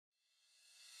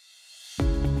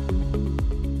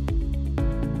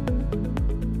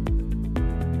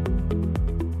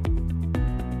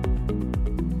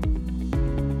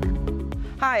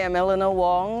Hi, I'm Eleanor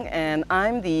Wong, and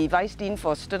I'm the Vice Dean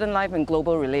for Student Life and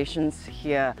Global Relations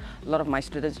here. A lot of my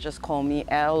students just call me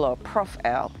L or Prof.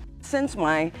 L. Since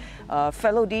my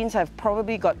fellow deans have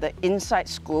probably got the inside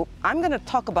scoop, I'm going to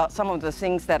talk about some of the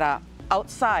things that are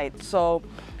outside. So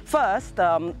first,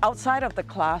 outside of the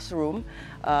classroom,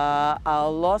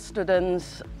 our law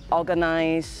students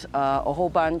organize a whole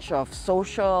bunch of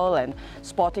social and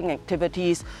sporting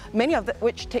activities, many of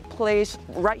which take place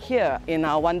right here in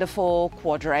our wonderful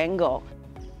quadrangle.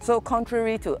 So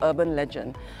contrary to urban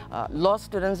legend, law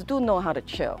students do know how to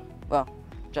chill. Well,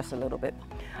 just a little bit.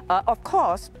 Of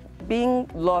course, being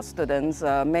law students,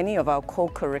 many of our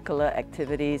co-curricular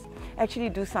activities actually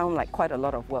do sound like quite a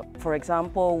lot of work. For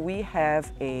example, we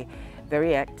have a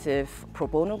very active pro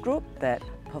bono group that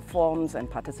performs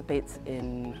and participates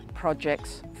in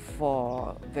projects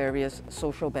for various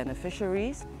social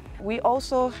beneficiaries. We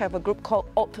also have a group called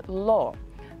Alt Law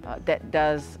that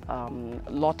does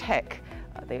law tech.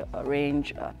 They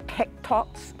arrange tech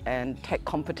talks and tech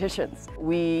competitions.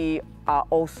 We are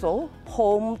also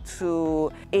home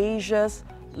to Asia's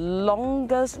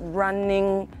longest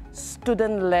running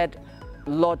student-led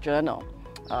law journal.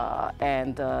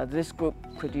 This group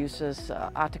produces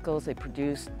articles. They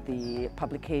produce the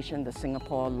publication, the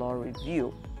Singapore Law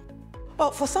Review.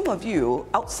 Well, for some of you,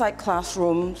 outside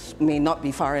classrooms may not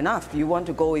be far enough. You want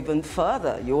to go even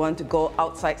further. You want to go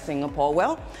outside Singapore.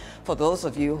 Well, for those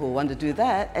of you who want to do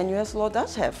that, NUS Law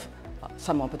does have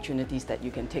some opportunities that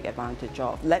you can take advantage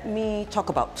of. Let me talk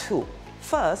about two.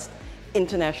 First,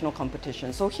 international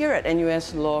competition. So here at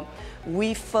NUS Law,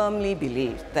 we firmly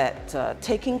believe that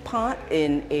taking part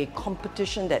in a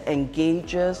competition that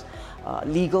engages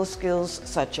legal skills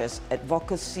such as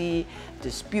advocacy,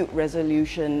 dispute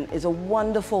resolution is a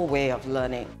wonderful way of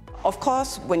learning. Of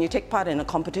course, when you take part in a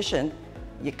competition,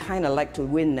 you kind of like to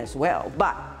win as well,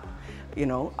 but you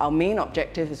know, our main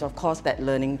objective is of course that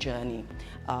learning journey.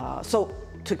 So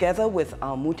together with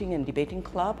our Mooting and Debating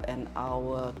Club and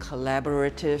our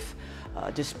collaborative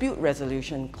dispute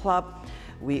resolution club,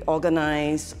 we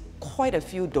organize quite a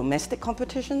few domestic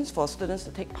competitions for students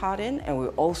to take part in, and we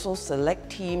also select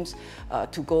teams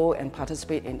to go and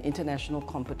participate in international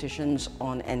competitions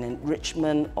on an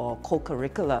enrichment or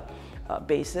co-curricular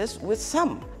basis with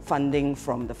some funding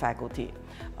from the faculty.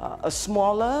 A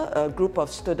smaller group of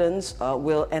students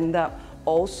will end up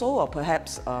also, or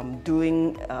perhaps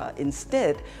doing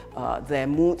instead their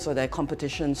moots or their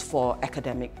competitions for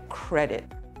academic credit.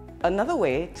 Another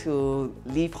way to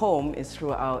leave home is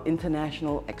through our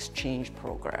international exchange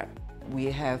program. We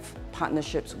have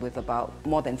partnerships with about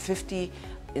more than 50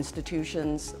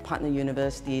 institutions, partner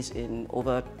universities in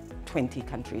over 20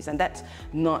 countries, and that's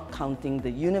not counting the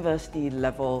university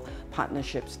level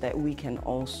partnerships that we can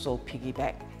also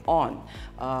piggyback on.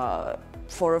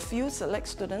 For a few select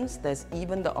students, there's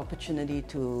even the opportunity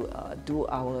to do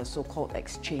our so-called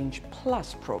Exchange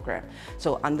Plus program.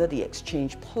 So under the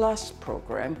Exchange Plus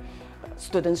program,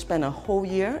 students spend a whole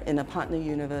year in a partner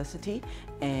university,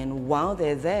 and while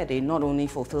they're there, they not only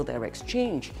fulfill their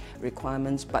exchange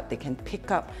requirements, but they can pick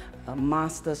up a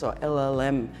master's or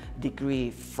LLM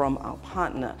degree from our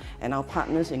partner. And our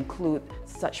partners include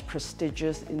such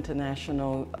prestigious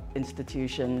international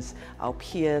institutions, our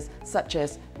peers such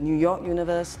as New York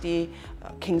University,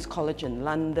 King's College in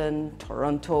London,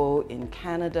 Toronto in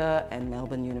Canada, and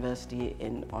Melbourne University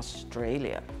in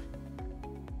Australia.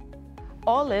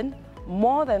 All in,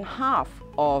 more than half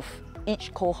of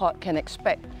each cohort can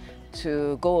expect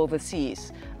to go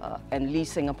overseas and leave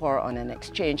Singapore on an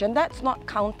exchange. And that's not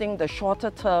counting the shorter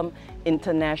term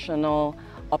international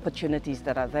opportunities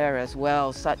that are there as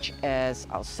well, such as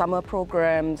our summer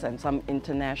programs and some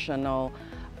international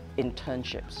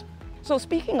internships. So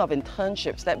speaking of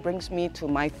internships, that brings me to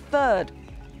my third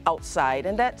outside,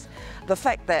 and that's the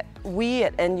fact that we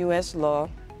at NUS Law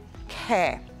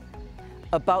care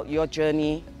about your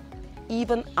journey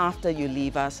even after you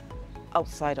leave us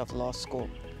outside of law school.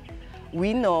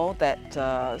 We know that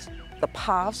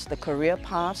the career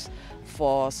paths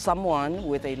for someone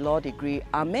with a law degree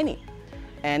are many.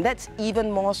 And that's even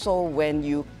more so when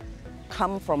you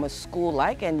come from a school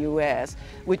like NUS,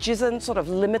 which isn't sort of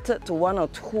limited to one or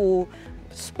two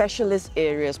specialist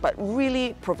areas, but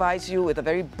really provides you with a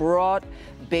very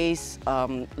broad-based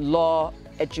law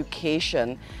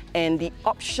education and the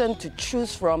option to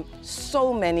choose from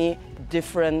so many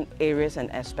different areas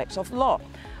and aspects of law.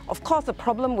 Of course, the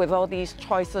problem with all these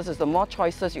choices is the more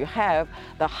choices you have,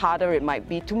 the harder it might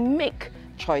be to make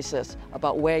choices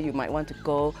about where you might want to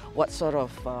go, what sort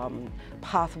of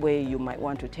pathway you might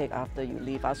want to take after you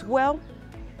leave us. Well,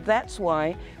 that's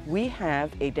why we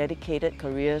have a dedicated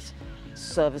careers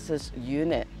services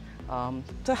unit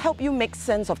to help you make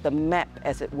sense of the map,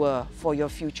 as it were, for your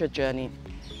future journey.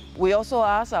 We also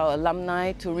ask our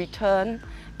alumni to return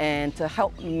and to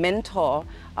help mentor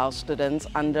our students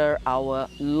under our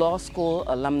law school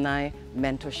alumni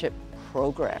mentorship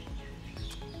program.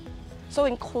 So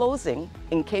in closing,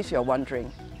 in case you're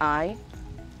wondering, I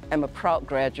am a proud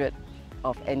graduate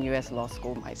of NUS Law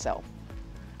School myself.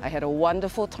 I had a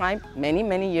wonderful time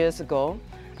many years ago.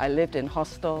 I lived in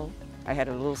hostel, I had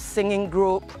a little singing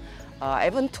group, I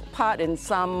even took part in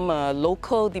some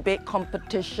local debate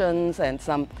competitions and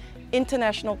some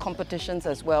international competitions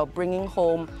as well, bringing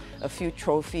home a few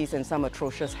trophies and some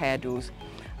atrocious hairdos.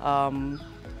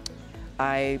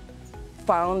 I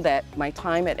found that my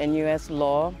time at NUS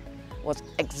Law was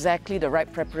exactly the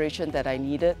right preparation that I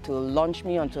needed to launch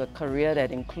me onto a career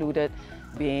that included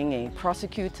being a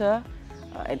prosecutor,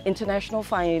 an international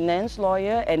finance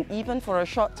lawyer, and even for a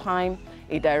short time,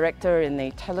 a director in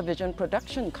a television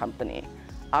production company,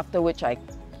 after which I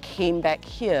came back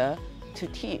here to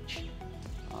teach.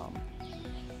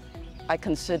 I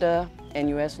consider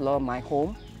NUS Law my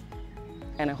home,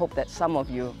 and I hope that some of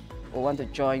you will want to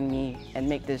join me and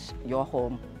make this your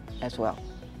home as well.